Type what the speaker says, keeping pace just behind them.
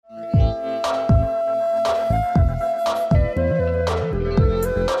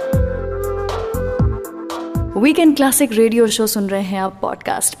Weekend classic radio show सुन रहे हैं आप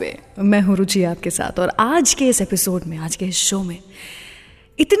पॉडकास्ट पे। मैं हूँ रुचि आपके साथ, और आज के इस एपिसोड में, आज के इस शो में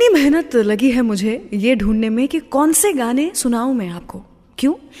इतनी मेहनत लगी है मुझे ये ढूंढने में कि कौन से गाने सुनाऊं मैं आपको।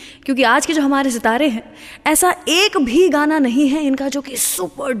 क्यों? क्योंकि आज के जो हमारे सितारे हैं, ऐसा एक भी गाना नहीं है इनका जो कि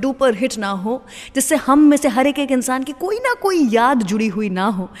सुपर डुपर हिट ना हो, जिससे हम में से हर एक इंसान की कोई ना कोई याद जुड़ी हुई ना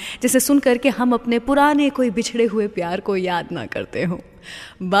हो, जिसे सुन करके हम अपने पुराने कोई बिछड़े हुए प्यार को याद ना करते हो।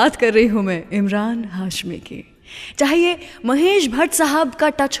 बात कर रही हूँ मैं इमरान हाशमी की। चाहे ये महेश भट्ट साहब का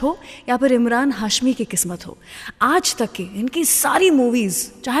टच हो या फिर इमरान हाशमी की किस्मत हो, आज तक की इनकी सारी मूवीज़,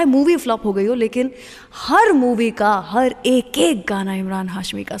 चाहे मूवी फ्लॉप हो गई हो, लेकिन हर मूवी का हर एक एक गाना इमरान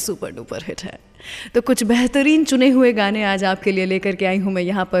हाशमी का सुपर डुपर हिट है। तो कुछ बेहतरीन चुने हुए गाने आज आपके लिए लेकर के आई हूँ मैं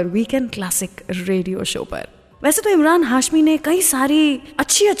यहाँ पर वीकेंड क्लासिक रेडियो शो पर। वैसे तो इमरान हाशमी ने कई सारी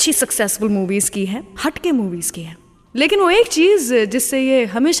अच्छी सक्सेसफुल मूवीज़ की है, हटके मूवीज़ की है, लेकिन वो एक चीज़ जिससे ये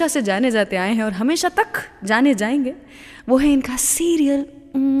हमेशा से जाने जाते आए हैं और हमेशा तक जाने जाएंगे, वो है इनका सीरियल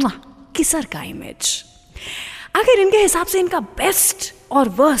किसर का इमेज। आखिर इनके हिसाब से इनका बेस्ट और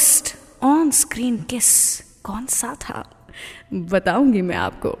वर्स्ट ऑन स्क्रीन किस कौन सा था, बताऊंगी मैं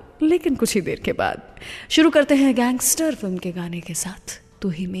आपको, लेकिन कुछ ही देर के बाद। शुरू करते हैं गैंगस्टर फिल्म के गाने के साथ, तू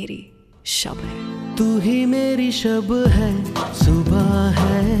ही मेरी शब है। तू ही मेरी शब है, सुबह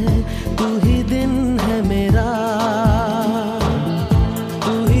है, तू ही दिन है मेरा,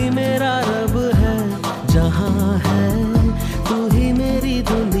 तू ही मेरा रब है, जहां है तू ही मेरी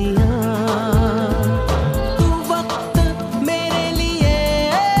दुनिया। तू वक्त मेरे लिए,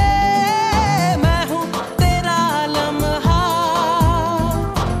 मैं हूँ तेरा लम्हा,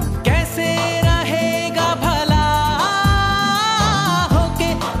 कैसे रहेगा भला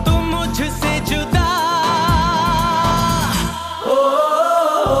होके तू मुझसे जुदा।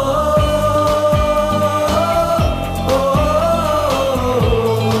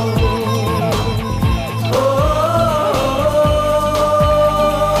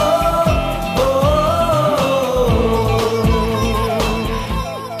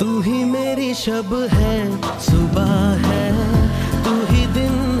 शब है, सुबह है, तू ही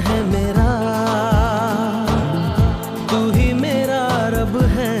दिन है मेरा, तू ही मेरा रब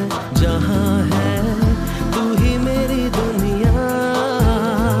है, जहां है तू ही मेरी दुनिया।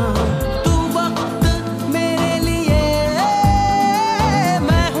 तू वक्त मेरे लिए,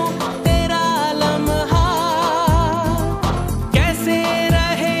 मैं हूँ तेरा लम्हा, कैसे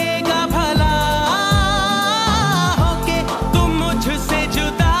रहेगा भला होके तू मुझसे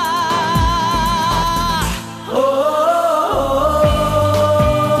जुदा।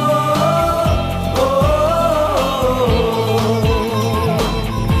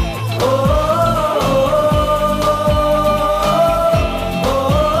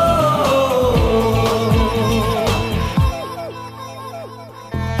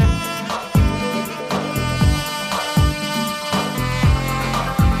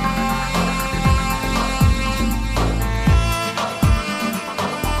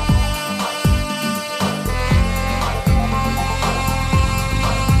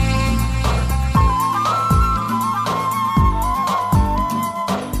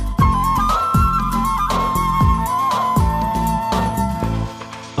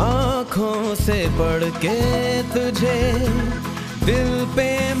 से पढ़ के तुझे दिल पे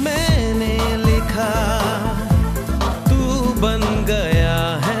मैंने लिखा, तू बन गया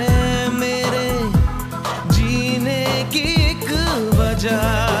है मेरे जीने की एक वजह।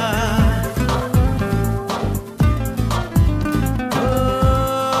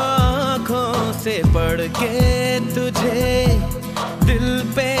 आँखों से पढ़ के तुझे दिल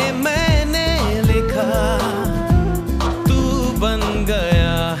पे मैंने लिखा, तू बन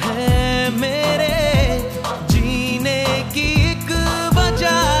गया है मेरे जीने की एक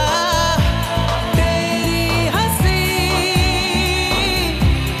वजह। तेरी हंसी,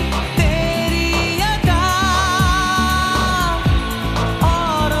 तेरी अदा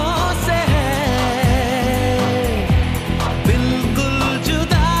औरों से है बिल्कुल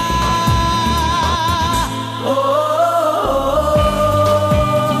जुदा।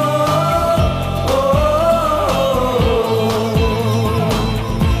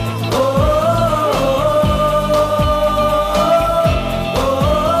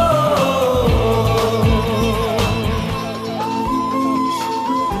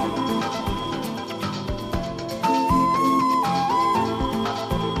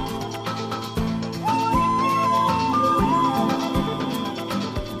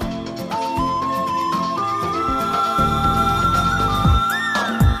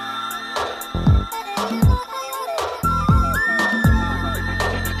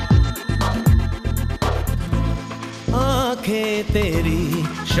 आंखें तेरी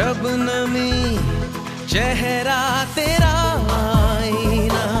शबनमी चेहरा तेरा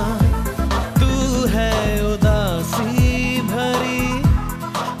आईना, तू है उदासी भरी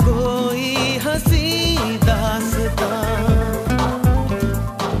कोई हंसी दास्तां।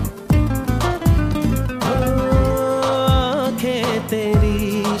 आँखें तेरी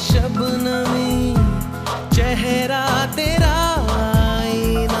शबनमी, चेहरा तेरा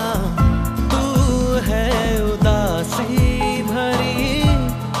आईना, तू है उदासी भरी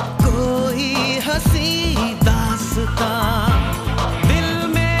कोई हंसी दास्तां। दिल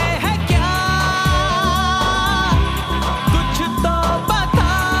में है क्या कुछ तो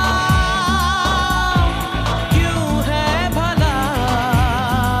बता, क्यों है भला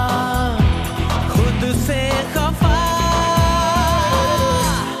खुद से खफा।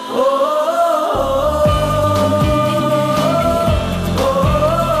 ओ,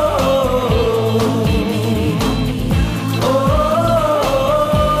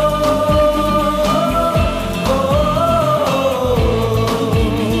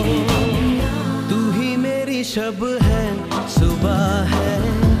 तू ही मेरी शब है, सुबह है,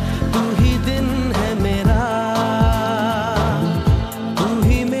 तू ही दिन है मेरा, तू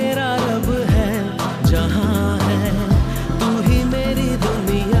ही मेरा रब है, जहां है तू ही मेरी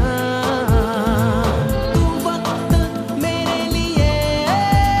दुनिया। तू वक्त मेरे लिए,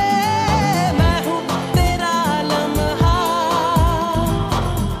 मैं हूँ तेरा लम्हा,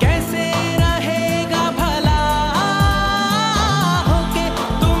 कैसे रहेगा भला होके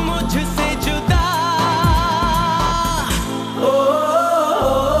तू मुझसे जुदा। ओ,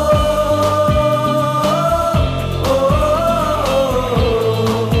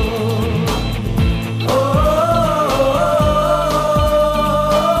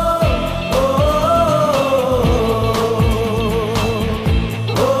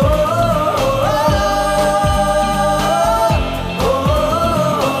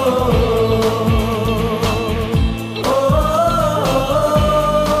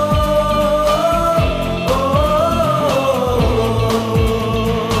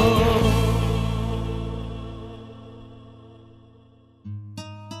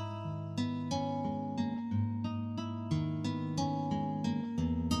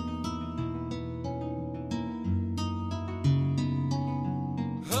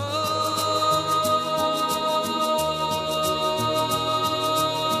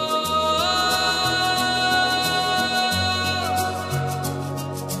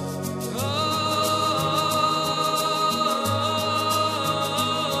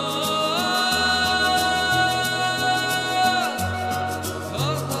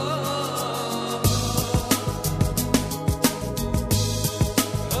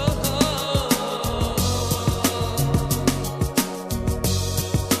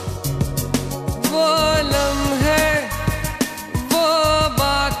 वो लम्हे, वो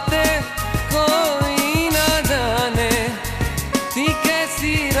बातें कोई ना जाने थी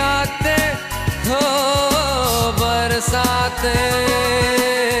कैसी रातें हो बरसातें।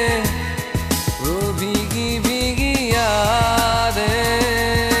 वो भीगी भीगी यादें,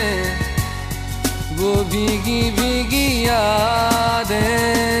 वो भीगी भीगी यादें।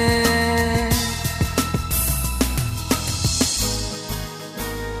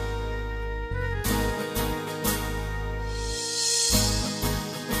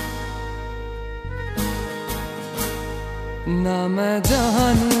 ना मैं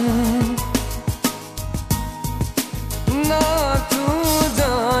जानूं ना तू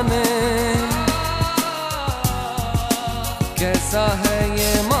जाने, कैसा है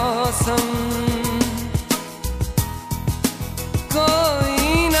ये मौसम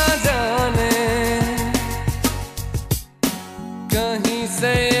कोई ना जाने, कहीं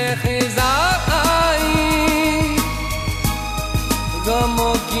से ये खिज़ा आई,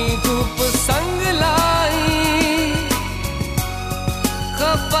 गमों की धूप संग लाई,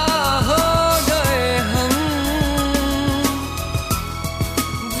 खफा हो गए हम,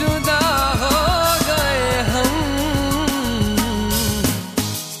 जुदा हो गए हम।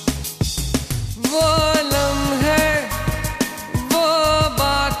 वो लम्हे, वो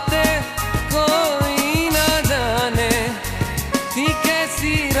बातें कोई ना जाने थी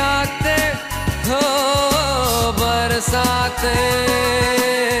कैसी रातें हो बरसातें।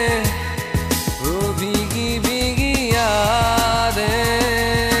 वो भीगी भीगी यादें,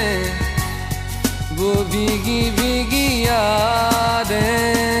 वो भीगी भीगी यादें।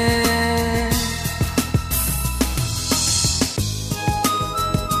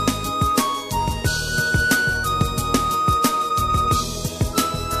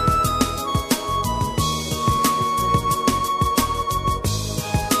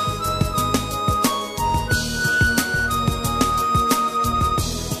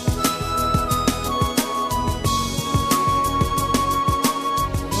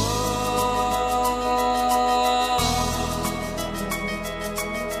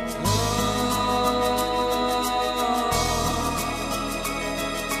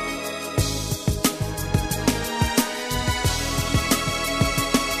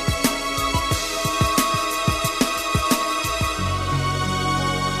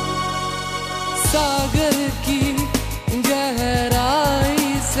 सागर की गहराई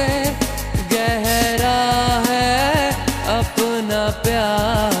से गहरा है अपना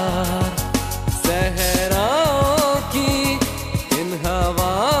प्यार। सहराओं की इन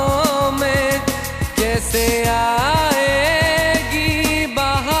हवाओं में कैसे आएगी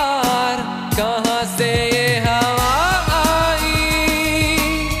बहार, कहाँ से ये हवा आई,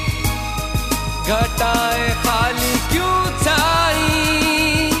 घटाएं खाली क्यों छाई,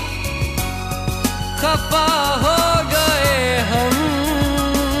 खफा हो गए हम,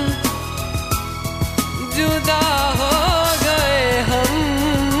 जुदा हो गए हम।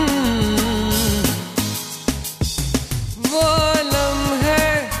 वो लम्हे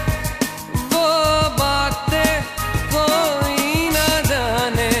वो बातें कोई ना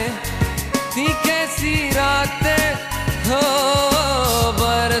जाने, थी कैसी रातें हो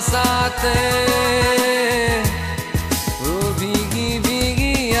बरसातें, वो भीगी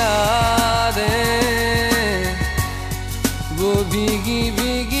भीगी यादें, वो भीगी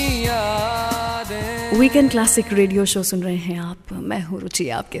भीगी यादें। वीकेंड क्लासिक रेडियो शो सुन रहे हैं आप, मैं हूँ रुचि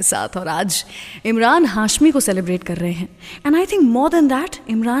आपके साथ, और आज इमरान हाशमी को सेलिब्रेट कर रहे हैं। And I think more than that,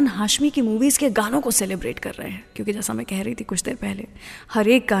 Imran Hashmi की मूवीज़ के गानों को सेलिब्रेट कर रहे हैं, क्योंकि जैसा मैं कह रही थी कुछ देर पहले, हर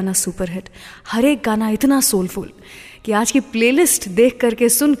एक गाना सुपर हिट, हर एक गाना इतना सोलफुल कि आज की प्लेलिस्ट देख करके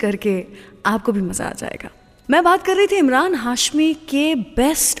सुन करके आपको भी मज़ा आ जाएगा। मैं बात कर रही थी इमरान हाशमी के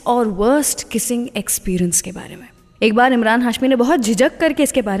बेस्ट और वर्स्ट किसिंग एक्सपीरियंस के बारे में। एक बार इमरान हाशमी ने बहुत झिझक करके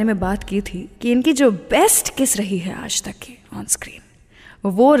इसके बारे में बात की थी कि इनकी जो बेस्ट किस रही है आज तक की ऑन स्क्रीन,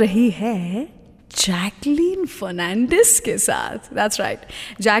 वो रही है जैकलीन फर्नांडिस के साथ। दैट्स राइट,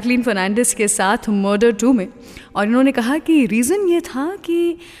 जैकलीन फर्नांडिस के साथ मर्डर 2 में। और इन्होंने कहा कि रीज़न ये था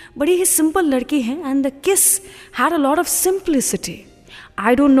कि बड़ी ही सिंपल लड़की है and the kiss had a lot of simplicity.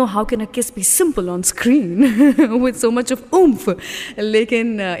 I don't know how can a kiss be simple on screen with so much of oomph,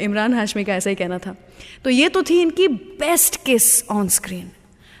 लेकिन इमरान हाशमी का ऐसा ही कहना था। तो ये तो थी इनकी बेस्ट किस ऑन स्क्रीन,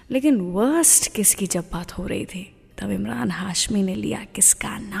 लेकिन वर्स्ट किस की जब बात हो रही थी तब इमरान हाशमी ने लिया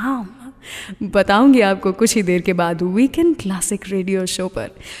किसका नाम, बताऊंगी आपको कुछ ही देर के बाद वीकेंड क्लासिक रेडियो शो पर।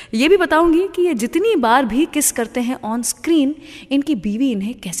 यह भी बताऊंगी कि ये जितनी बार भी किस करते हैं ऑन स्क्रीन, इनकी बीवी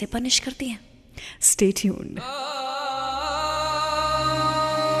इन्हें कैसे पनिश करती है। Stay tuned.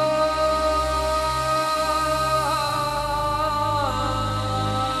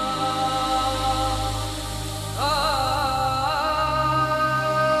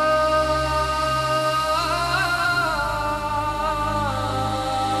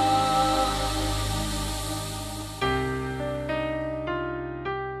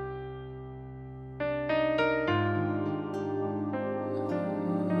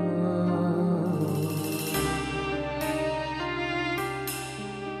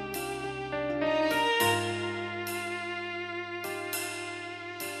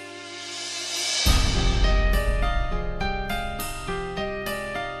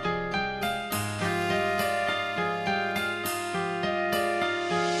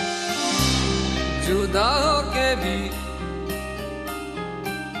 जुदा होके भी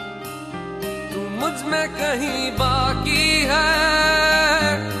तू मुझ में कहीं बाकी है,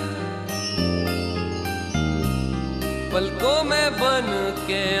 पलकों में बन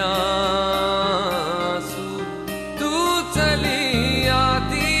के आंसू तू चली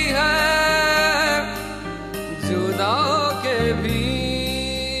आती है, जुदा होके भी।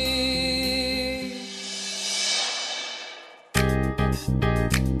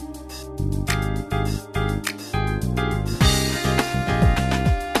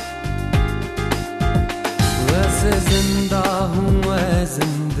 जिंदा हूँ मैं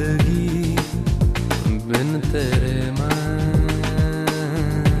जिंदगी बिन तेरे मैं,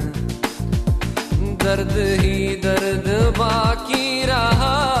 दर्द ही दर्द बाकी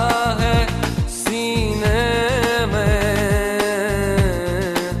रहा है सीने में,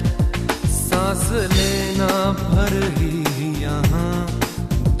 सांस लेना भर ही यहाँ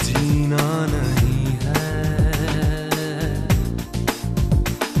जीना नहीं है,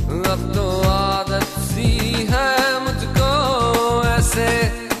 अब तो आदत सी है मुझको ऐसे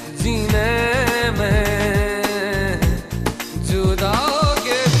जीने में, जुदा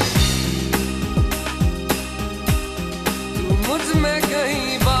होके तू मुझ में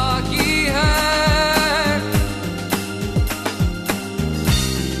कहीं बाकी है,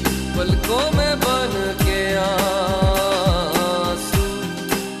 पलकों में बन के आंसू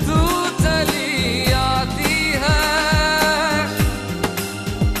तू चली आती है,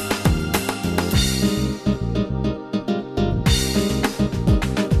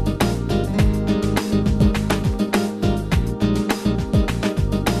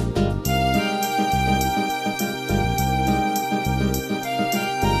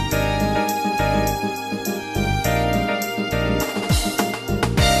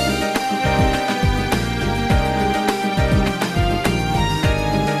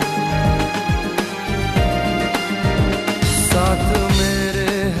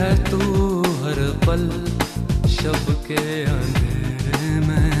 पल शब के अंधेरे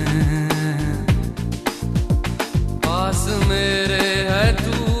में, पास मेरे है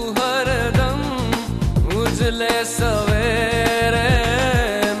तू हरदम उजले सवेरे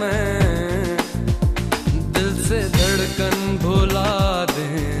में, दिल से धड़कन भुला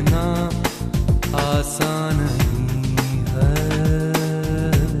देना आसान नहीं है।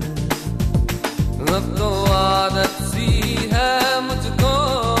 अब तो आदत सी है मुझको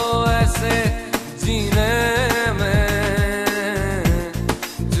ऐसे जीने में,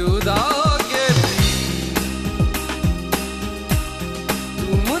 जुदा होके भी तू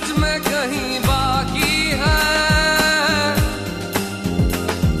मुझ में कहीं बाकी है,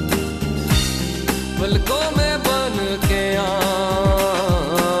 पलकों में बन के आंसू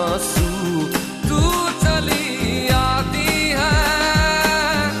तू चली आती है।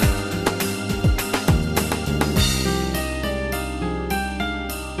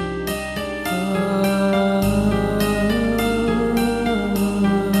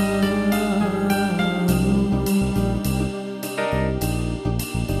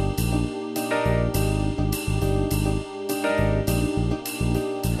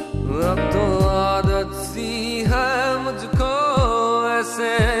 अब तो आदत सी है मुझको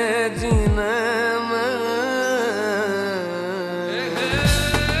ऐसे जीने में।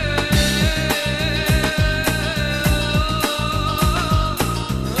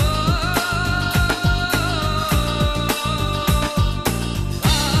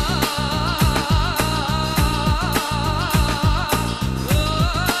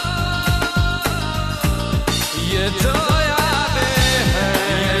 ये जो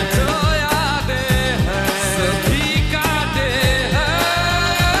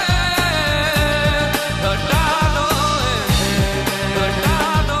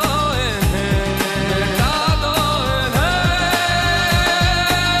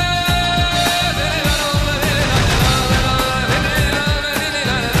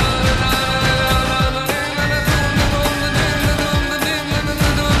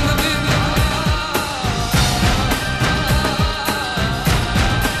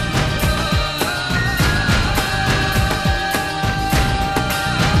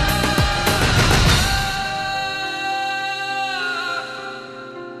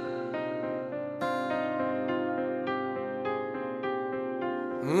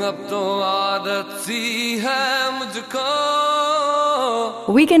अब तो आदत सी है मुझको।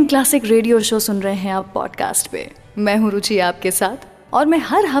 वीकेंड क्लासिक रेडियो शो सुन रहे हैं आप पॉडकास्ट पे। मैं हूँ रुचि आपके साथ, और मैं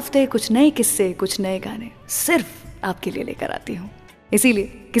हर हफ्ते कुछ नए किस्से, कुछ नए गाने सिर्फ आपके लिए लेकर आती हूँ।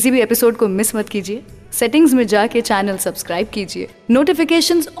 इसीलिए किसी भी एपिसोड को मिस मत कीजिए। सेटिंग्स में जाके चैनल सब्सक्राइब कीजिए,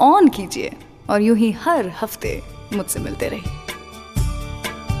 नोटिफिकेशंस ऑन कीजिए, और यूं ही हर हफ्ते मुझसे मिलते रहिए।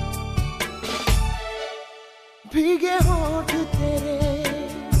 भीगे होठ तेरे,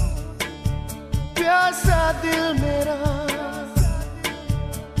 प्यासा दिल मेरा,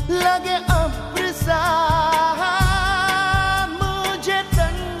 लगे अब्र सा मुझे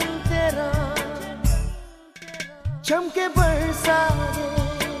तन तेरा, चमके बरसा दे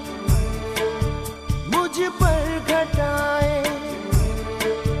मुझ पर घटाए,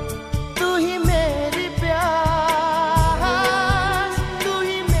 तू ही मेरी प्यास, तू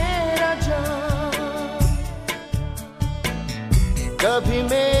ही मेरा जान, कभी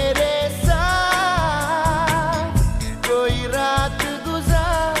मेरे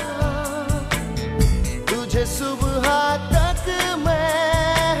सुबह तक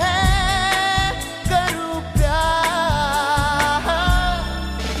मैं करूं प्यार।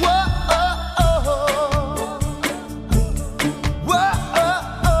 वो ओ ओ वो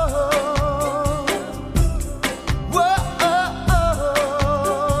ओ वो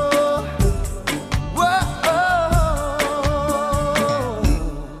वो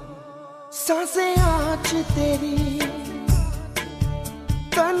सांसें आज तेरी,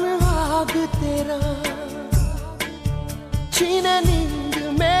 तन आग तेरा, छीने नींद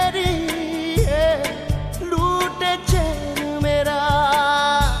मेरी है, लूटे चैन मेरा,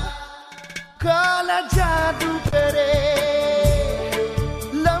 काला जादू करे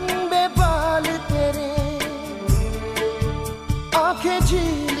लंबे बाल तेरे, आंखें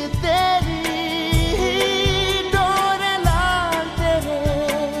झील तेरी, डोरे लाल तेरे,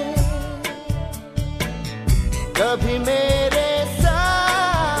 कभी मेरे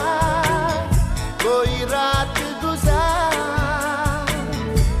साथ कोई रात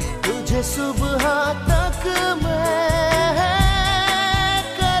सुबह तक मैं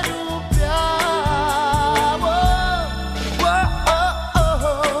करूं प्यार। वो ओ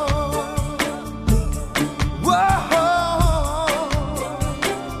वो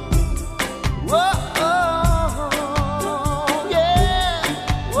वो ये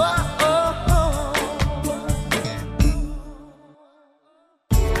वो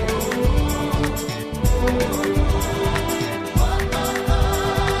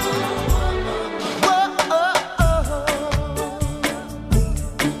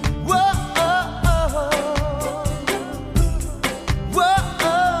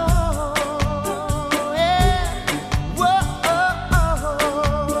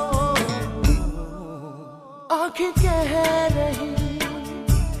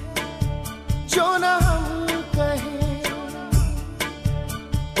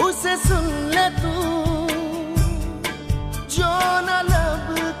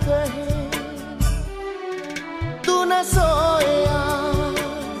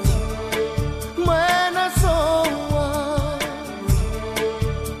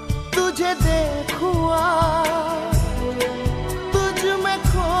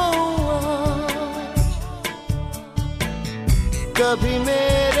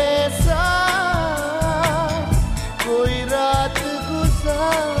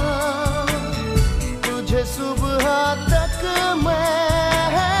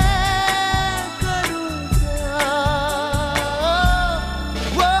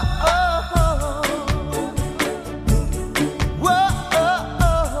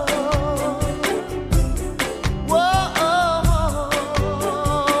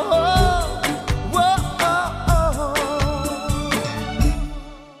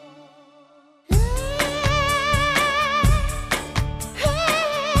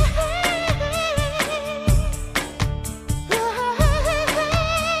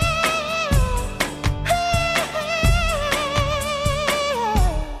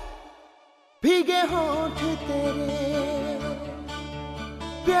होठ तेरे,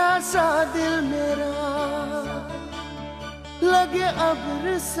 प्यासा दिल मेरा लगे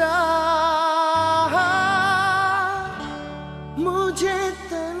अब्र सा, मुझे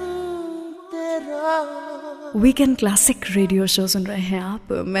तन तेरा। वीकेंड क्लासिक रेडियो शो सुन रहे हैं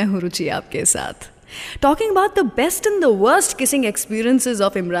आप, मैं हूं रुचि आपके साथ। Talking about the best and the worst kissing experiences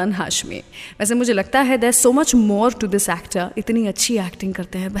of Imran Hashmi. वैसे मुझे लगता है there so much more to this actor. इतनी अच्छी एक्टिंग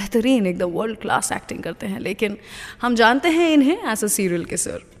करते हैं, बेहतरीन एकदम वर्ल्ड क्लास एक्टिंग करते हैं, लेकिन हम जानते हैं इन्हें as a serial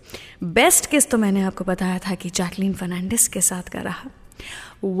kisser. Best kiss तो मैंने आपको बताया था कि जैकलीन फर्नांडिस के साथ का रहा।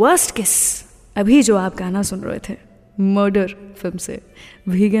 वर्स्ट किस अभी जो आप गाना सुन रहे थे मर्डर फिल्म से,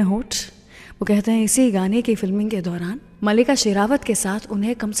 भीगे होठ। वो कहते हैं इसी गाने की फिल्मिंग के दौरान मल्लिका शेरावत के साथ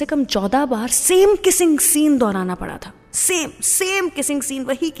उन्हें कम से कम 14 बार सेम किसिंग सीन दोहराना पड़ा था। सेम किसिंग सीन,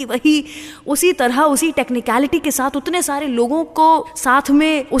 वही की वही, उसी तरह उसी टेक्निकलिटी के साथ उतने सारे लोगों को साथ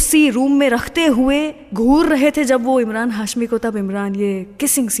में उसी रूम में रखते हुए घूर रहे थे जब वो इमरान हाशमी को, तब इमरान ये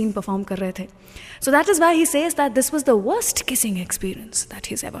किसिंग सीन परफॉर्म कर रहे थे। So that is why he says that this was the worst kissing experience that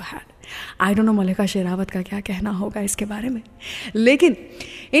he's ever had. I don't know मल्लिका शेरावत का क्या कहना होगा इसके बारे में, लेकिन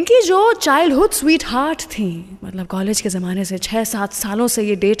इनकी जो चाइल्डहुड स्वीट हार्ट थी, मतलब कॉलेज के ज़माने से 6-7 सालों से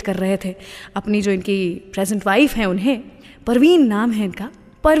ये डेट कर रहे थे अपनी जो इनकी प्रेजेंट वाइफ हैं उन्हें, परवीन नाम है इनका।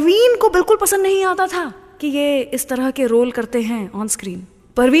 परवीन को बिल्कुल पसंद नहीं आता था कि ये इस तरह के रोल करते हैं ऑन स्क्रीन।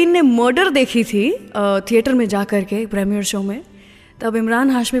 परवीन ने मर्डर देखी थी थिएटर में जा कर के प्रीमियर शो में। तब इमरान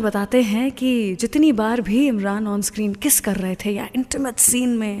हाशमी बताते हैं कि जितनी बार भी इमरान ऑन स्क्रीन किस कर रहे थे या इंटीमेट सीन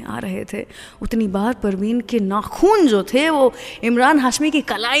में आ रहे थे, उतनी बार परवीन के नाखून जो थे वो इमरान हाशमी की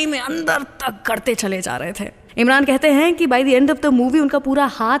कलाई में अंदर तक करते चले जा रहे थे। इमरान कहते हैं कि by the end of the movie उनका पूरा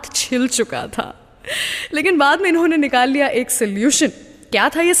हाथ छिल चुका था, लेकिन बाद में इन्होंने निकाल लिया एक सोल्यूशन। क्या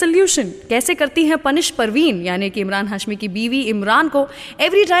था ये सोल्यूशन? कैसे करती हैं पनिश परवीन, यानी कि इमरान हाशमी की बीवी, इमरान को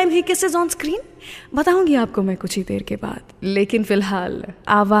एवरी टाइम ही किसेस ऑन स्क्रीन? बताऊंगी आपको मैं कुछ ही देर के बाद, लेकिन फिलहाल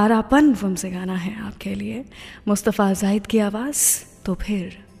आवारापन फिल्म से गाना है आपके लिए, मुस्तफ़ा ज़ाहिद की आवाज़, तो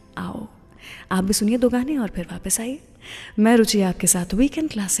फिर आओ। आप भी सुनिए 2 गाने और फिर वापस आइए। मैं रुचि आपके साथ वीकेंड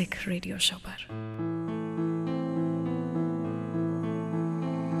क्लासिक रेडियो शो पर।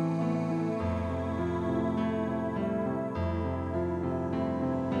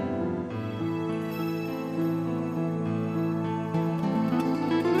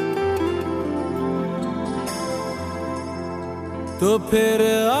 तो फिर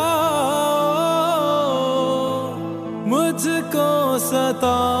आओ मुझको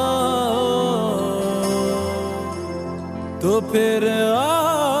सताओ, तो फिर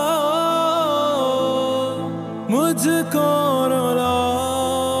आओ मुझको रुलाओ।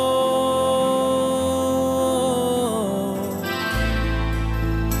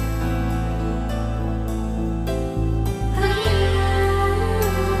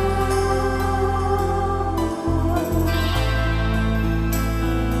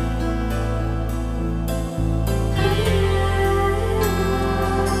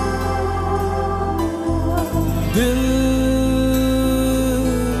 दिल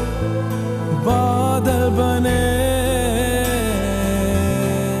बादल बने,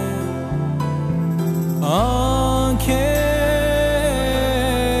 आंखें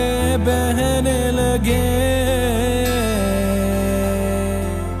बहने लगे,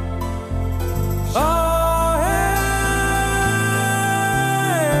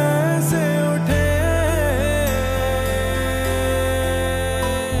 से उठे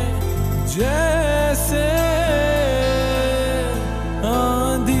जैसे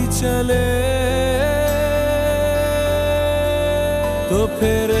चले, तो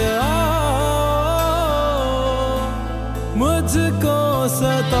फिर आओ मुझको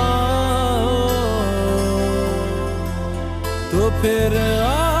सताओ, तो फिर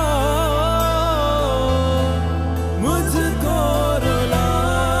आओ मुझको रुलाओ।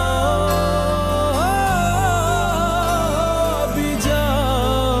 भी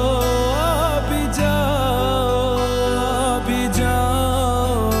जाओ, भी जाओ, भी जाओ,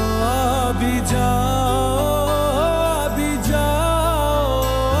 भी जाओ, भी जाओ,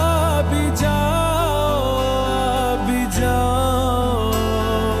 भी जाओ, भी जाओ।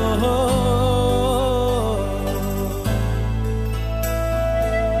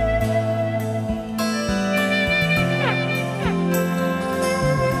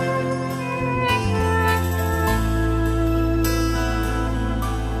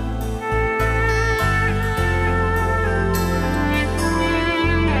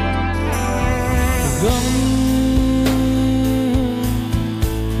 गम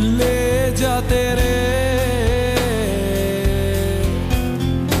ले जा तेरे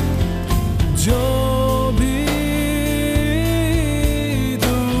जो भी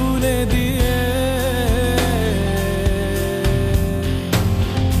तूने दिए,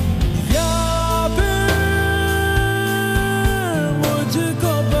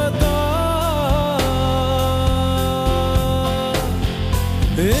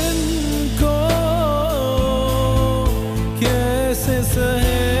 इनको कैसे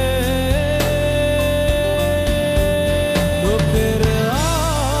सहे, तो फिर आओ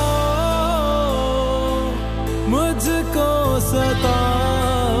मुझको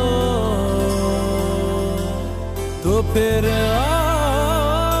सताओ, तो फिर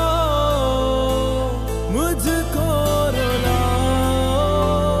मुझको रुलाओ,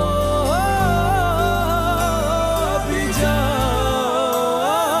 अभी जाओ,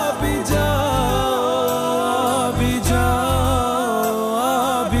 अभी जाओ, अभी जाओ,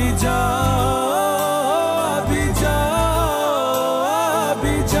 अभी जाओ, अभी जाओ,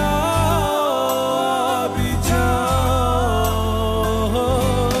 अभी जाओ, अभी जाओ।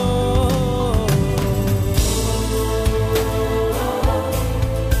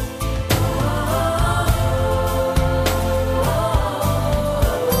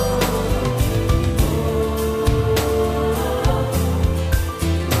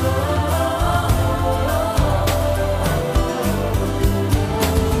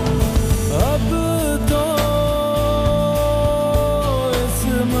 अब तो इस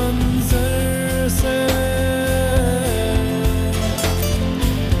मंजर से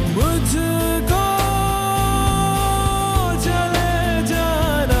मुझको चले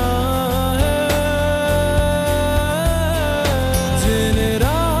जाना है, जिन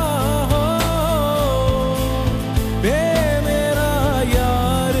राहों पे मेरा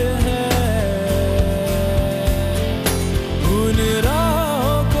यार है, उन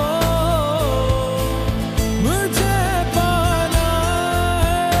राहों को मुझे पाना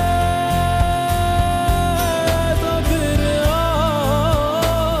है, तो फिर आओ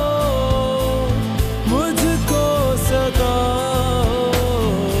मुझको सताओ,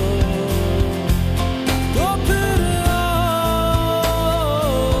 तो फिर आओ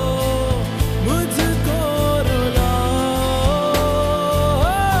मुझको रुलाओ,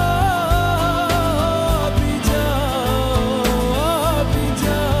 अभी जाओ, अभी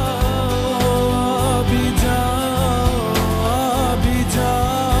जाओ, अभी जाओ, अभी जाओ,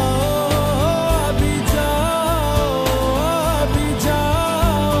 अभी जाओ, अभी जाओ,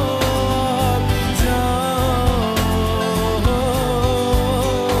 अभी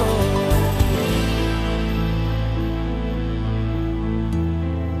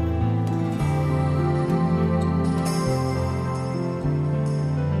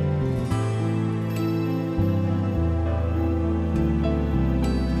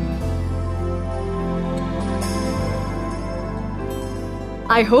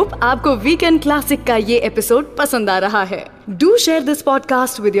आई होप आपको वीकेंड क्लासिक का ये एपिसोड पसंद आ रहा है. Do share this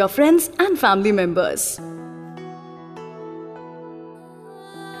podcast with your friends and family members.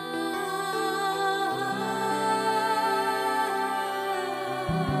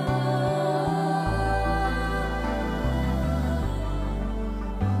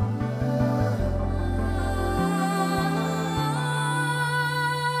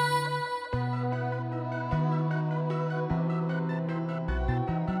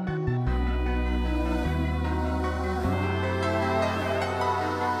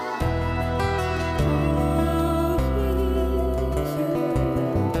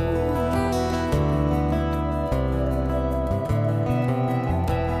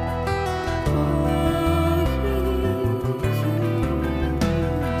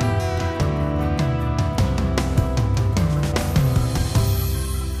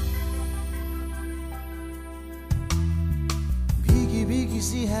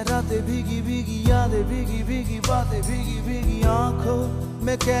 सी है रातें, भीगी भीगी यादें, भीगी भीगी बातें, भीगी भीगी आंखों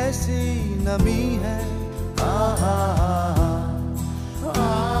में कैसी नमी है। आहा आहा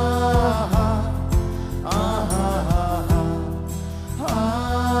आहा आहा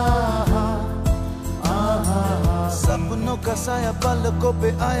आहा। सपनों का साया पलकों पे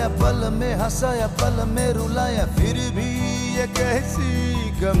आया, पल में हंसाया, पल में रुलाया, फिर भी ये कैसी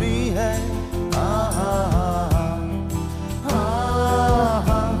कमी है। आहा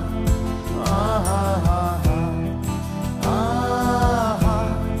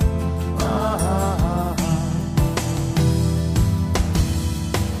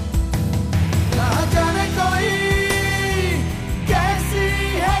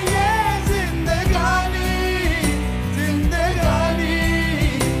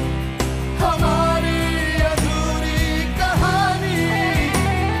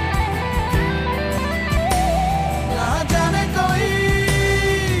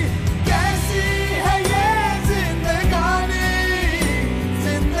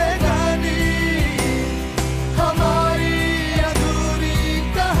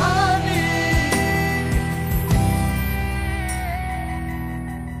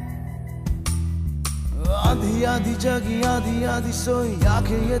दी सोई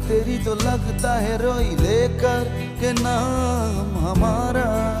आंखें ये तेरी तो लगता है रोई लेकर के नाम हमारा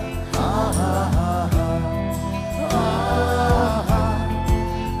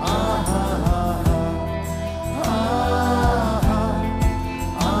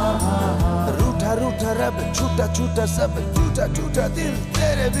रूठा रूठा रब छूटा छूटा सब टूटा टूटा दिल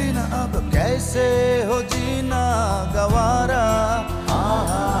तेरे बिना अब कैसे हो जीना गवारा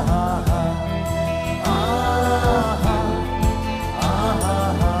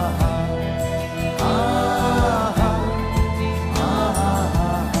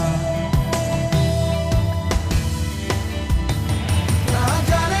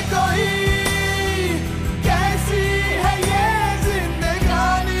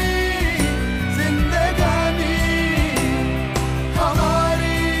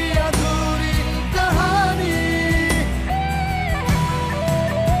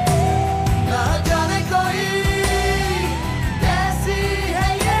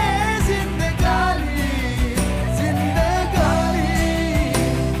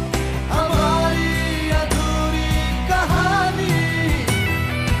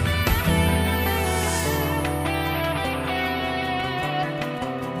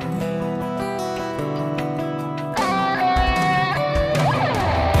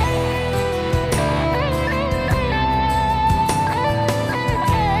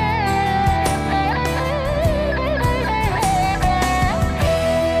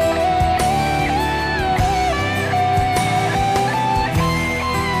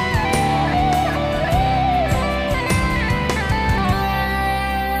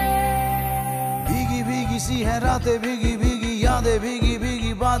रातें भीगी भीगी यादें भीगी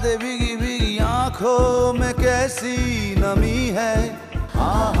भीगी बातें भीगी भीगी आंखों में कैसी नमी है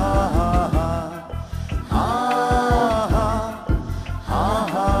हा हा हा हा हा हा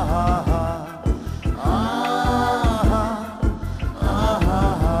हा हा हा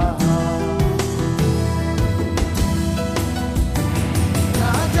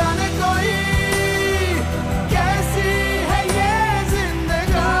ना जाने कोई कैसी है ये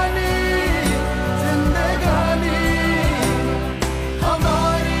जिंदगानी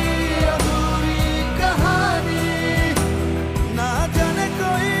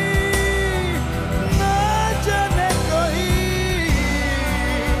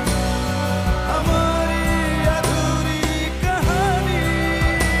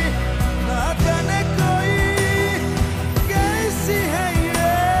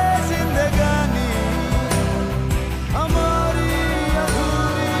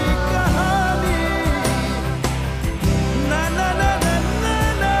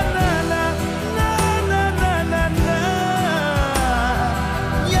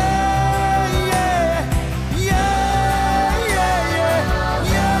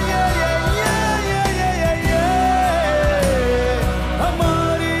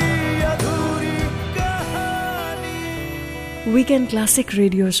वीकेंड क्लासिक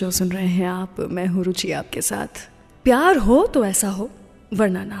रेडियो शो सुन रहे हैं आप। मैं हूँ रुचि आपके साथ। प्यार हो तो ऐसा हो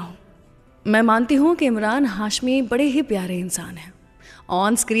वरना ना हो। मैं मानती हूँ कि इमरान हाशमी बड़े ही प्यारे इंसान हैं।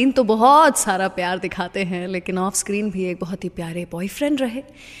 ऑन स्क्रीन तो बहुत सारा प्यार दिखाते हैं, लेकिन ऑफ स्क्रीन भी एक बहुत ही प्यारे बॉयफ्रेंड रहे,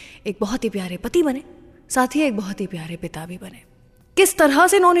 एक बहुत ही प्यारे पति बने, साथ ही एक बहुत ही प्यारे पिता भी बने। किस तरह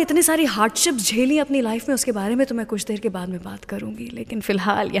से इन्होंने इतनी सारी हार्डशिप्स झेली अपनी लाइफ में, उसके बारे में तो मैं कुछ देर के बाद में बात करूंगी। लेकिन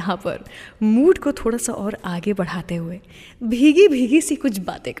फ़िलहाल यहाँ पर मूड को थोड़ा सा और आगे बढ़ाते हुए भीगी भीगी सी कुछ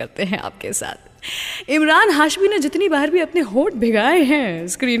बातें करते हैं आपके साथ। इमरान हाशमी ने जितनी बार भी अपने होंठ भिगाए हैं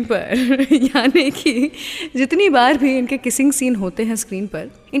स्क्रीन पर यानी कि जितनी बार भी इनके किसिंग सीन होते हैं स्क्रीन पर,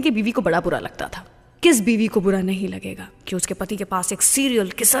 इनकी बीवी को बड़ा बुरा लगता था। किस बीवी को बुरा नहीं लगेगा कि उसके पति के पास एक सीरियल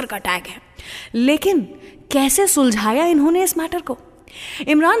किसर का टैग है। लेकिन कैसे सुलझाया इन्होंने इस मैटर को?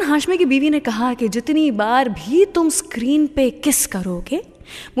 इमरान हाशमी की बीवी ने कहा कि जितनी बार भी तुम स्क्रीन पे किस करोगे,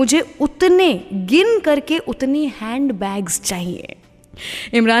 मुझे उतने गिन करके उतनी हैंड बैग्स चाहिए।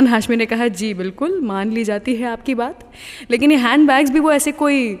 इमरान हाशमी ने कहा जी बिल्कुल मान ली जाती है आपकी बात, लेकिन ये हैंड बैग्स भी वो ऐसे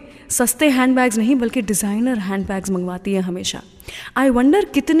कोई सस्ते हैंड बैग्स नहीं बल्कि डिज़ाइनर हैंड बैग्स मंगवाती है हमेशा। आई वंडर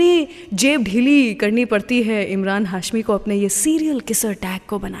कितनी जेब ढीली करनी पड़ती है इमरान हाशमी को अपने ये सीरियल किसर टैग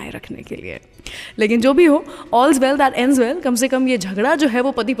को बनाए रखने के लिए। लेकिन जो भी हो, ऑल्स वेल दैट एंड्स वेल। कम से कम ये झगड़ा जो है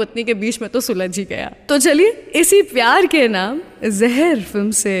वो पति पत्नी के बीच में तो सुलझ ही गया। तो चलिए इसी प्यार के नाम जहर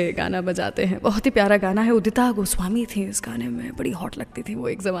फिल्म से गाना बजाते हैं। बहुत ही प्यारा गाना है, उदिता गोस्वामी थी इस गाने में, बड़ी हॉट लगती थी वो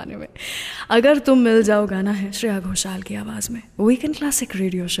एक ज़माने में। अगर तुम मिल जाओ गाना है श्रेया घोषाल की आवाज़ में, वीकेंड क्लासिक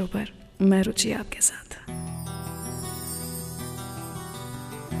रेडियो शो पर मैं रुचि आपके साथ।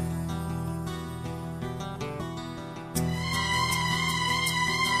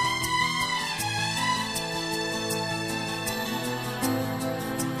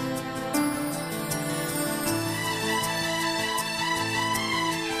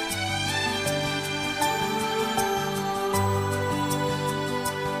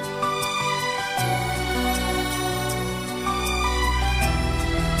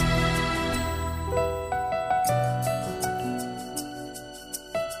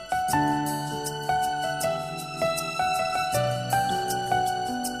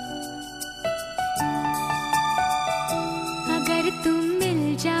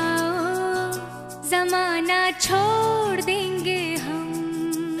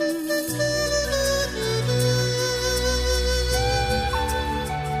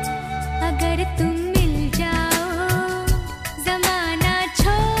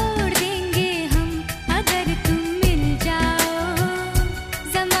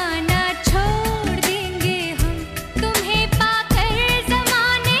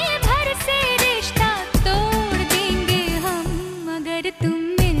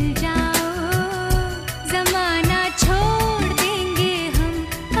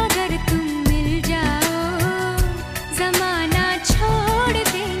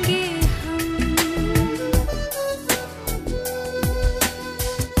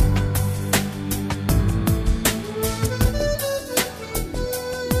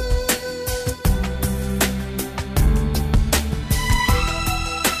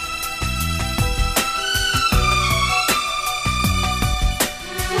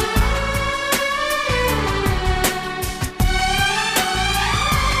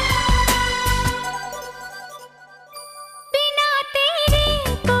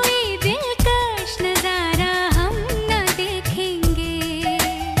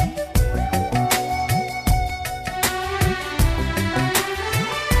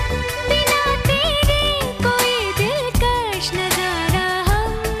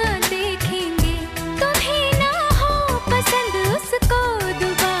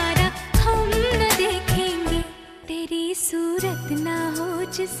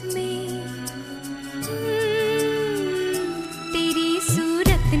 जिसमें तेरी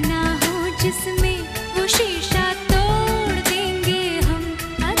सूरत ना हो, जिसमें वो शीशा तोड़ देंगे हम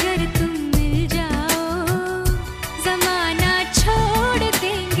अगर तुम मिल जाओ, जमाना छोड़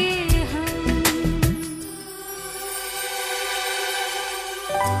देंगे हम।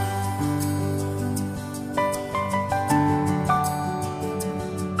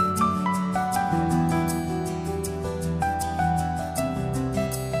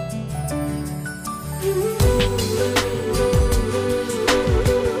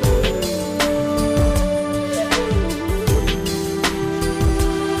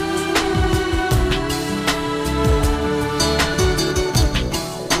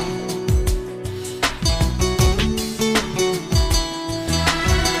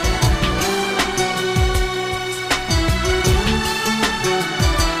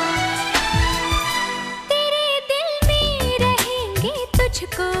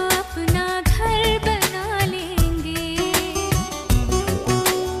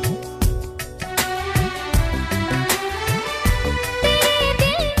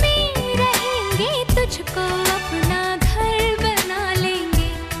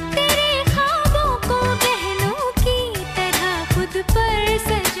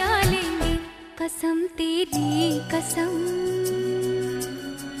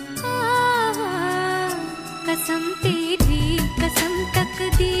 कसम तेरी कसम,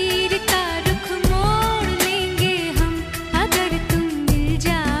 तकदीर का रुख मोड़ लेंगे हम अगर तुम मिल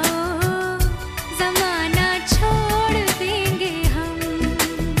जाओ, जमाना छोड़ देंगे हम।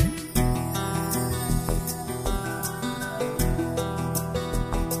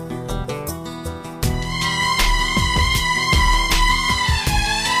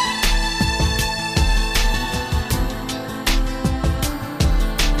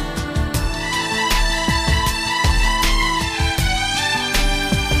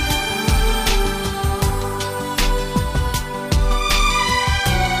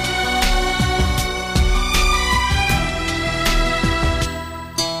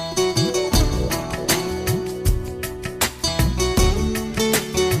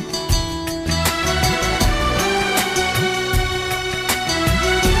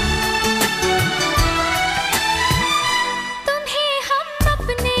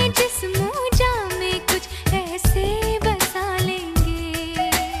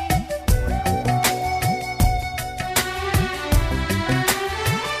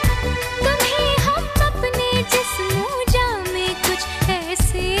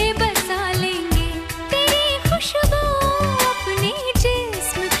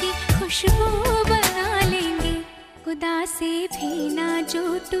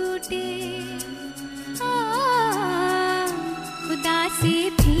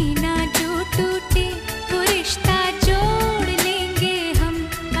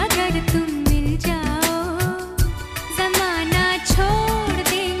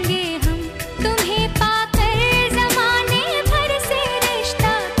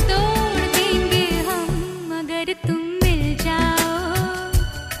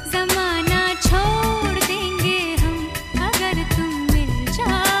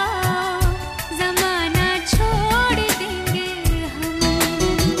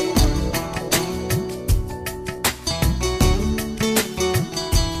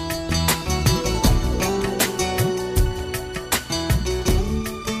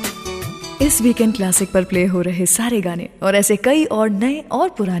 इस वीकेंड क्लासिक पर प्ले हो रहे सारे गाने और ऐसे कई और नए और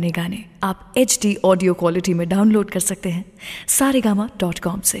पुराने गाने आप HD ऑडियो क्वालिटी में डाउनलोड कर सकते हैं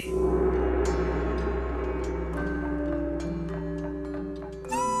saregama.com से।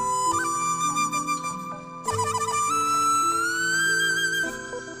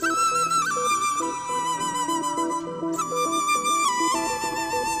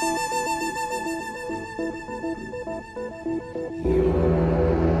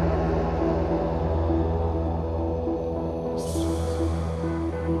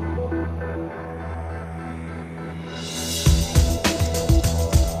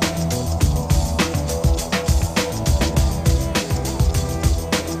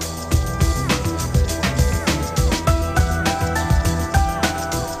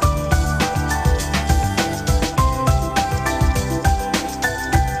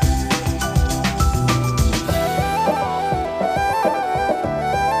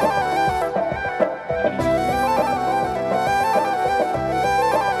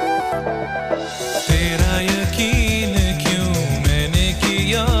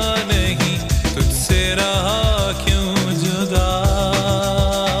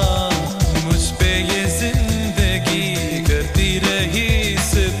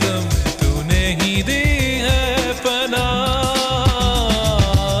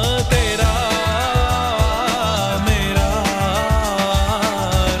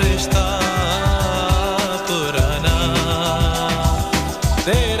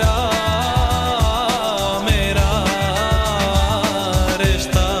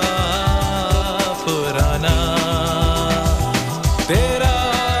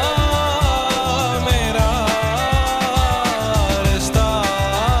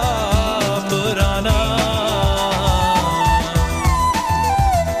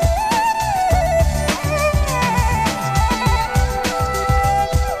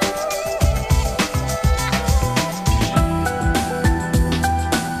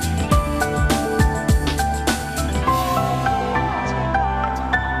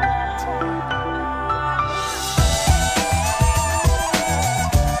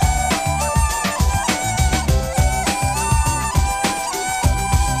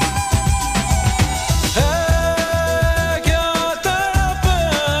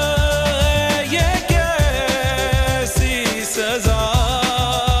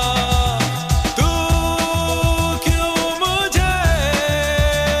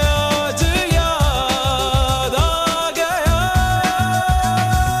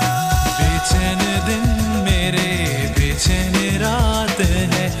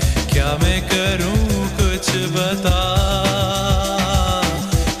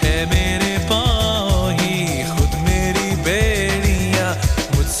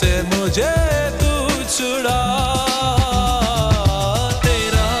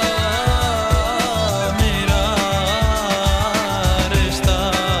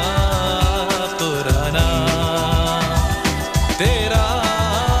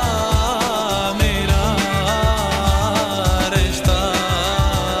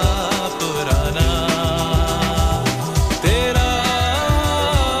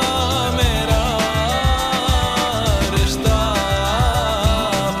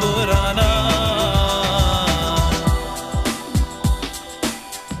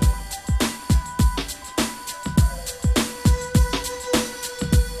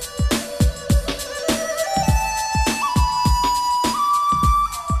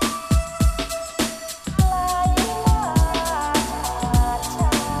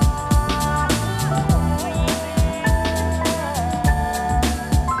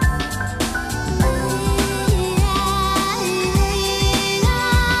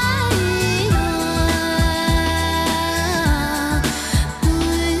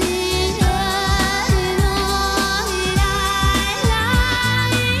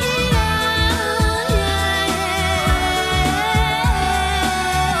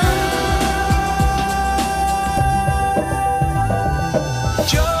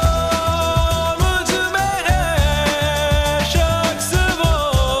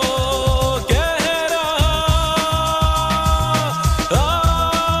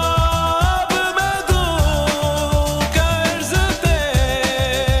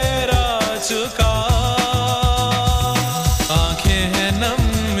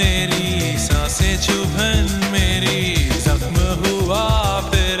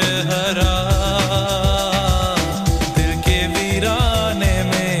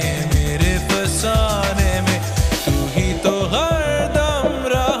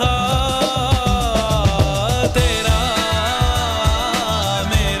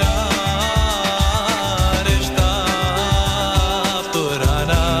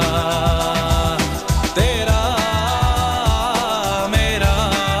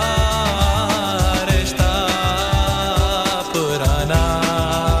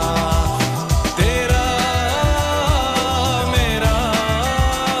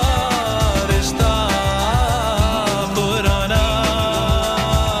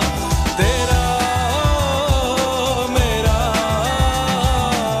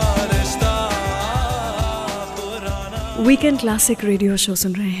 वीकेंड क्लासिक रेडियो शो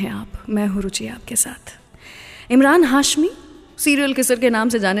सुन रहे हैं आप। मैं हूँ रुचि आपके साथ। इमरान हाशमी सीरियल किसर के नाम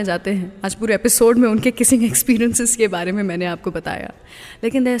से जाने जाते हैं। आज पूरे एपिसोड में उनके किसिंग एक्सपीरियंसेस के बारे में मैंने आपको बताया,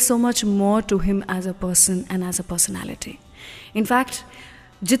 लेकिन there is so much more to him as a person and as a personality. In fact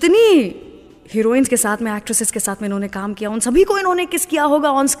जितनी हीरोइंस के साथ में, एक्ट्रेसेस के साथ में इन्होंने काम किया, उन सभी को इन्होंने किस किया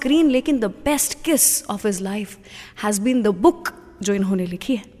होगा ऑन स्क्रीन, लेकिन the best kiss of his life has been the book जो इन्होंने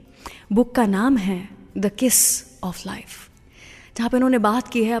लिखी है। बुक का नाम है द किस ऑफ लाइफ, जहाँ पे इन्होंने बात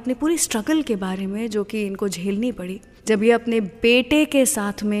की है अपनी पूरी स्ट्रगल के बारे में जो कि इनको झेलनी पड़ी जब ये अपने बेटे के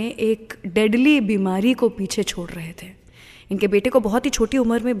साथ में एक डेडली बीमारी को पीछे छोड़ रहे थे। इनके बेटे को बहुत ही छोटी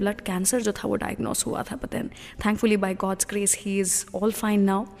उम्र में ब्लड कैंसर जो था वो डायग्नोस हुआ था, but then thankfully by God's grace he is all fine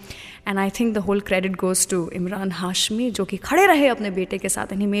now and I think the whole credit goes to Imran Hashmi जो कि खड़े रहे अपने बेटे के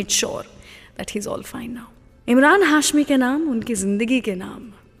साथ and he made sure that he is all fine now. Imran Hashmi के नाम, उनकी ज़िंदगी के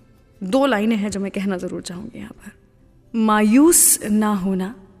नाम, दो लाइनें हैं जो मैं कहना ज़रूर चाहूँगी यहाँ पर। मायूस ना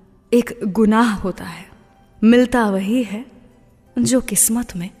होना एक गुनाह होता है, मिलता वही है जो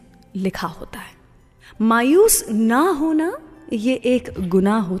किस्मत में लिखा होता है। मायूस ना होना ये एक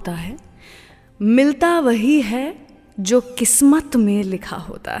गुनाह होता है, मिलता वही है जो किस्मत में लिखा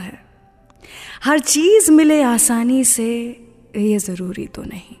होता है। हर चीज़ मिले आसानी से ये ज़रूरी तो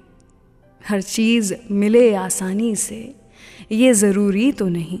नहीं, हर चीज़ मिले आसानी से ये ज़रूरी तो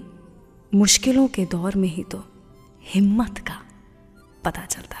नहीं, मुश्किलों के दौर में ही तो हिम्मत का पता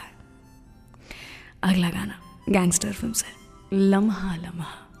चलता है। अगला गाना गैंगस्टर फिल्म से, लम्हा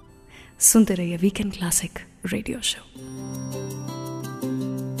लम्हा। सुनते रहिए वीकेंड क्लासिक रेडियो शो।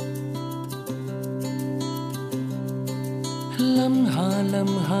 लम्हा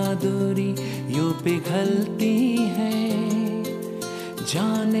लम्हा दूरी यूं पिघलती है,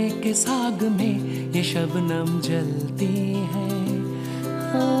 जाने के साग में ये शबनम जलती है।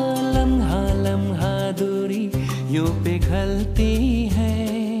 हाँ, लम्हा लम्हा दूरी यूं पिघलती है,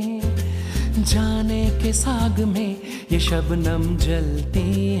 जाने के साग में ये शबनम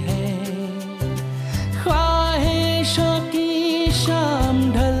जलती है। ख्वाहिशों की शाम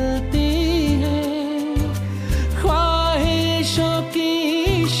ढलती है, ख्वाहिशों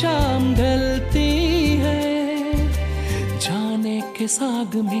की शाम ढलती है, जाने के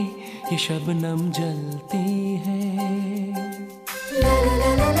साग में ये शबनम जलती है।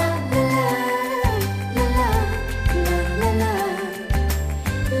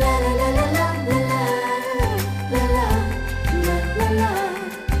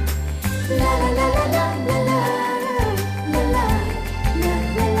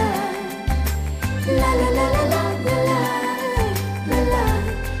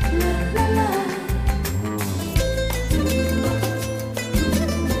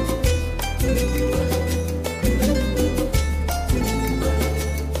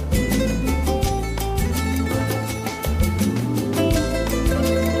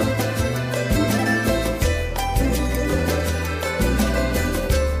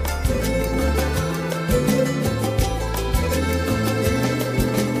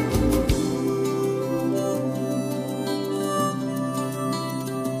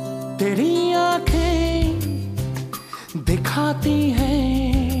 तेरी आंखें दिखाती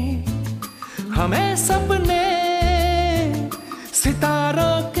हैं हमें सपने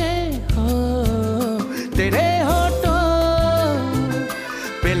सितारों के, हो तेरे होठों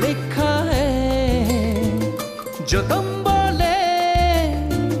पे लिखा है जो तुम बोले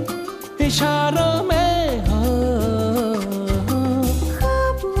इशारों में, हो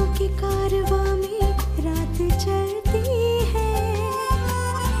ख्वाबों की कारवां में रात चलती है,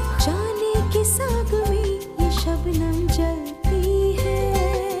 जाने के साग में ये शबनम जलती है।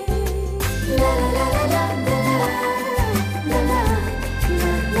 ला ला ला ला ला ला ला ला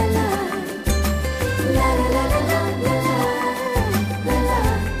ला ला ला ला ला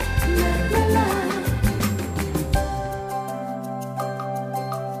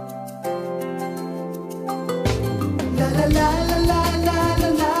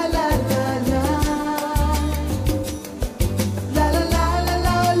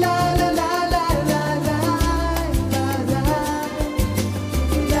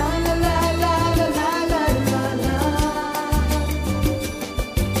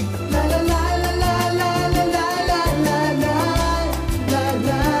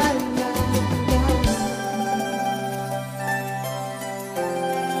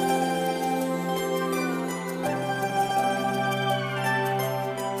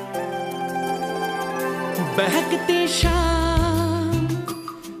बहकती शाम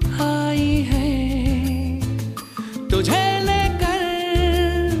आई है तुझे लेकर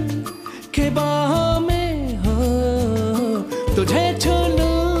के बाहों में, हो तुझे छू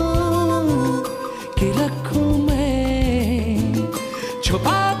लूं कि रखूं मैं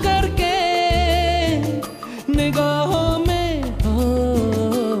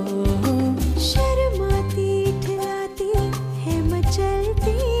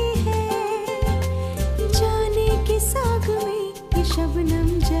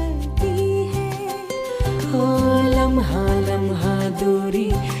दूरी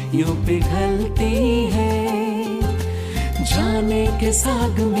यूं पिघलती है। जाने के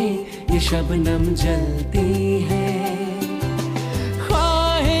साग में ये शबनम जलती है।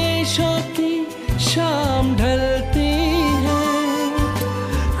 ख्वाहिशों की शाम ढलती है,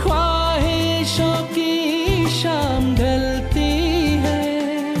 ख्वाहिशों की शाम ढलती है।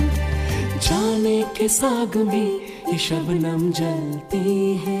 जाने के साग में ये शबनम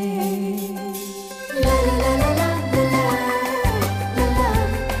जलती है।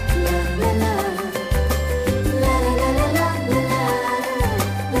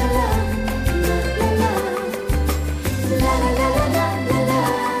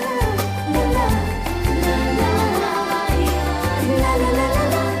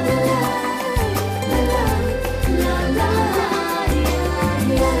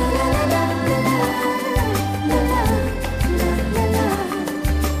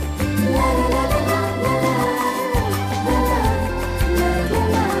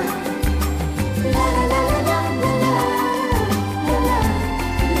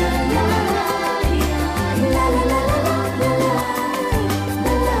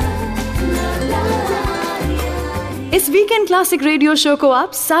 इस वीकेंड क्लासिक रेडियो शो को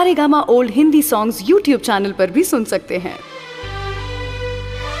आप Saregama old Hindi songs YouTube channel पर भी सुन सकते हैं।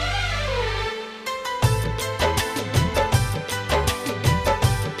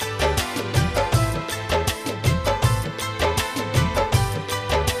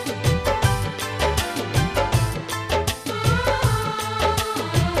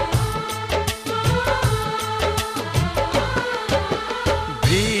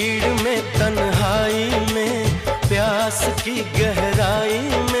 भीड़ में तन्हाई में प्यास की गहराई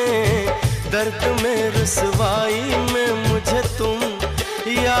में दर्द में रुसवाई में मुझे तुम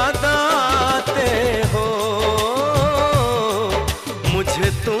याद आते हो, मुझे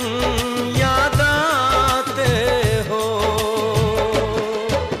तुम याद आते हो।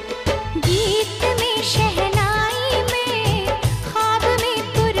 गीत में शहनाई में ख्वाब में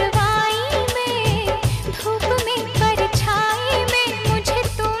पुरवाई में धूप में परछाई में मुझे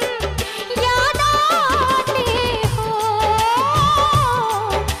तुम याद आते हो,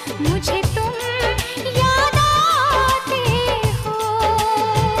 मुझे तुम याद आते हो।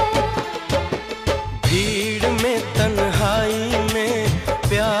 भीड़ में तन्हाई में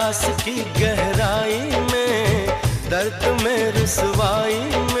प्यास की गहराई में दर्द में रुसवाई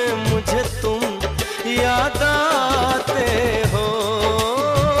में मुझे तुम याद आते हो,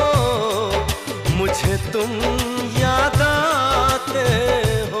 मुझे तुम याद आते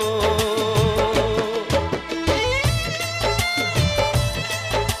हो।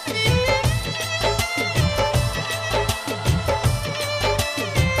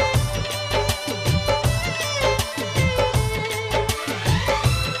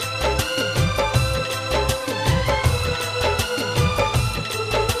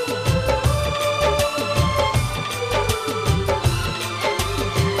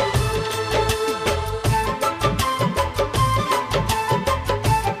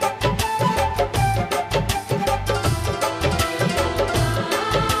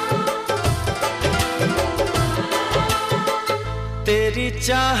 तेरी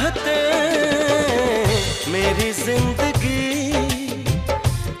चाहते मेरी जिंदगी,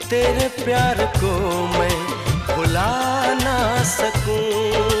 तेरे प्यार को मैं भुला ना सकूं।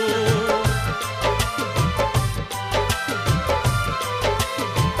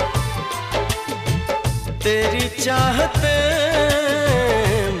 तेरी चाहते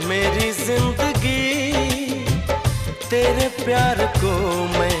मेरी जिंदगी, तेरे प्यार को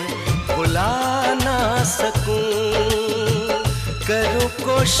मैं भुला ना सकूं। करूं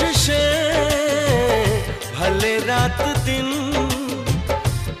कोशिशें भले रात दिन,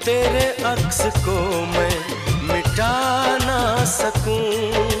 तेरे अक्स को मैं मिटा ना सकूं।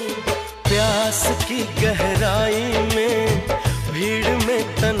 प्यास की गहराई में भीड़ में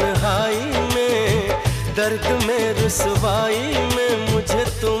तन्हाई में दर्द में रुसवाई में मुझे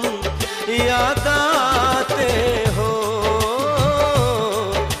तुम याद आते हो,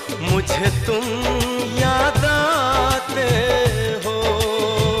 मुझे तुम याद आते हो।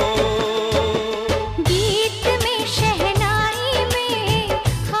 गीत में शहनाई में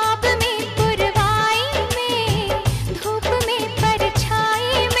ख्वाब में पुरवाई में धूप में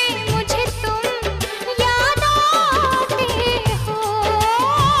परछाई में मुझे तुम याद आते हो,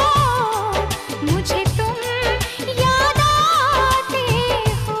 मुझे तुम याद आते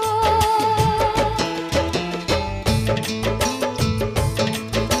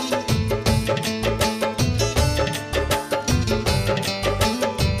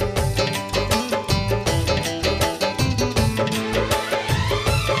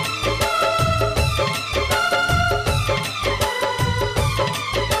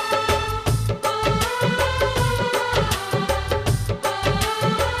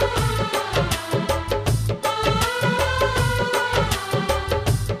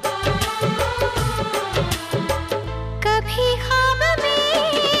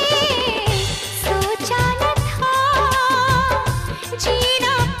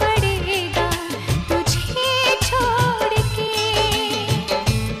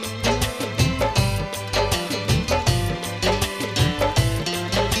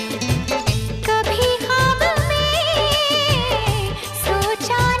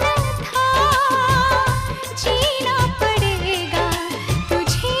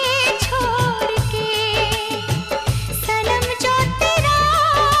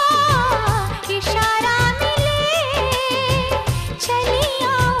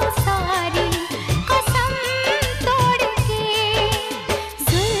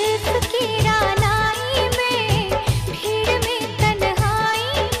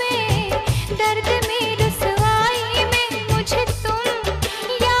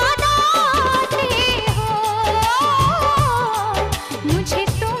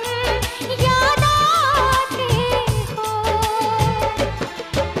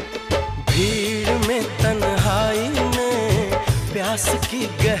की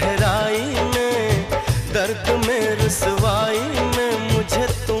गहराई में, दर्द में, रुसवाई में मुझे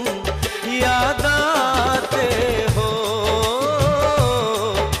तुम याद आते हो,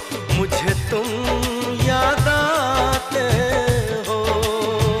 मुझे तुम याद आते हो।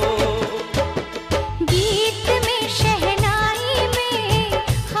 गीत में, शहनाई में,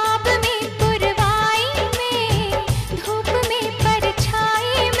 ख्वाब में, पुरवाई में, धूप में,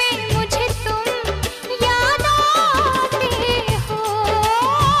 परछाई में मुझे तुम याद आते हो,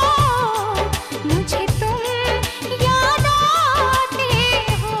 मुझे तुम याद आते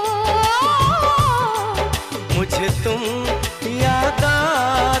हो, मुझे तुम याद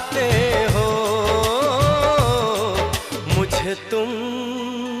आते हो, मुझे तुम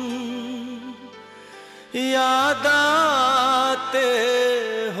याद आते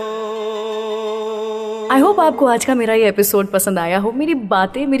हो। आई होप आपको आज का मेरा ये एपिसोड पसंद आया हो, मेरी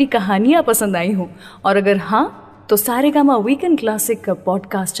बातें, मेरी कहानियाँ पसंद आई हो, और अगर हाँ तो सारेगामा वीकेंड क्लासिक का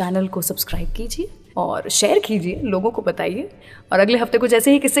पॉडकास्ट चैनल को सब्सक्राइब कीजिए और शेयर कीजिए, लोगों को बताइए। और अगले हफ्ते कुछ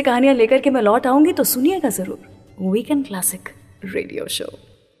ऐसे ही किस्से कहानियाँ लेकर के मैं लौट आऊँगी, तो सुनिएगा ज़रूर वीकेंड क्लासिक रेडियो शो।